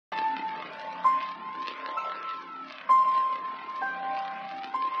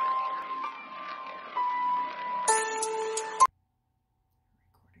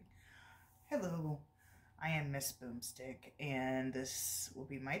Miss Boomstick, and this will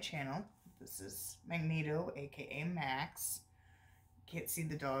be my channel. This is Magneto, aka Max. Can't see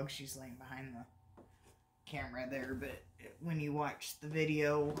the dog, she's laying behind the camera there, but when you watch the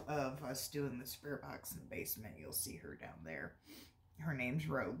video of us doing the spirit box in the basement, you'll see her down there. Her name's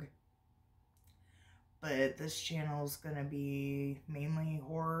Rogue. But this channel is going to be mainly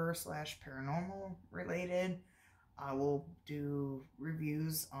horror / paranormal related. I will do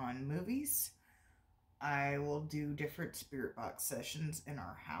reviews on movies. I will do different spirit box sessions in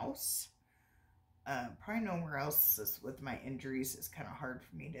our house. Probably nowhere else. With my injuries, it's kind of hard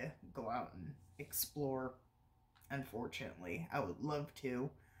for me to go out and explore, unfortunately. I would love to.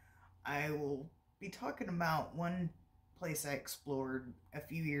 I will be talking about one place I explored a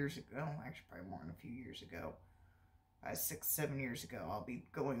few years ago, actually probably more than a few years ago, 6, 7 years ago. I'll be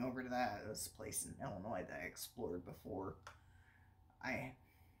going over to that. It was a place in Illinois that I explored before I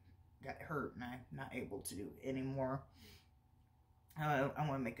got hurt and I'm not able to do it anymore. I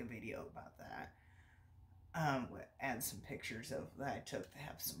want to make a video about that. Add some pictures of that I took to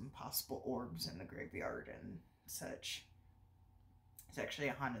have some possible orbs in the graveyard and such. It's actually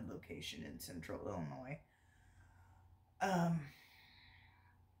a haunted location in central Illinois.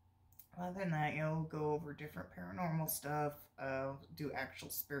 Other than that, we'll go over different paranormal stuff, do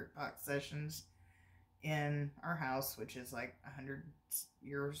actual spirit box sessions in our house, which is like 100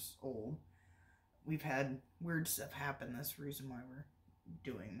 years old. We've had weird stuff happen. That's the reason why we're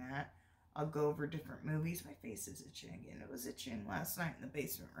doing that. I'll go over different movies. My face is itching again. It was itching last night in the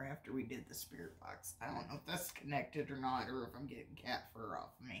basement right after we did the spirit box. I don't know if that's connected or not, or if I'm getting cat fur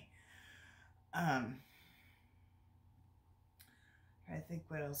off of me. I think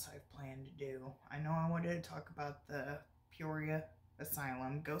what else I've planned to do. I know I wanted to talk about the Peoria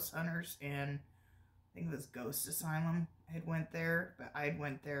Asylum, Ghost Hunters, and I think it was Ghost Asylum had went there, but I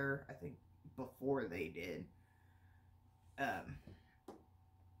went there, I think, before they did.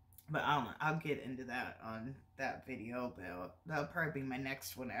 But I'll get into that on that video, but that'll probably be my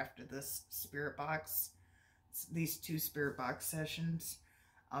next one after this spirit box. These 2 spirit box sessions.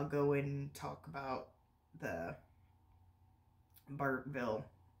 I'll go in and talk about the Bartonville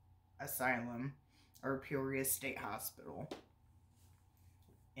Asylum, or Peoria State Hospital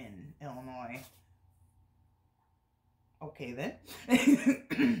in Illinois. Okay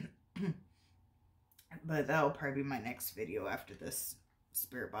then. But that'll probably be my next video after this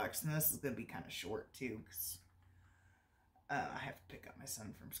spirit box, and this is going to be kind of short too, because I have to pick up my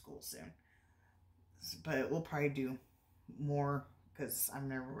son from school soon. But we'll probably do more, because I've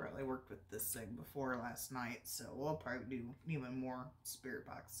never really worked with this thing before last night, so we'll probably do even more spirit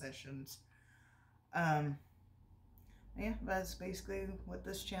box sessions. Yeah, that's basically what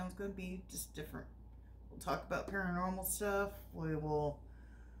this channel's going to be, just different. We'll talk about paranormal stuff, we will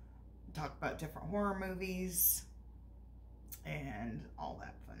talk about different horror movies, and all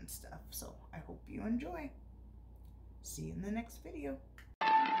that fun stuff. So I hope you enjoy. See you in the next video.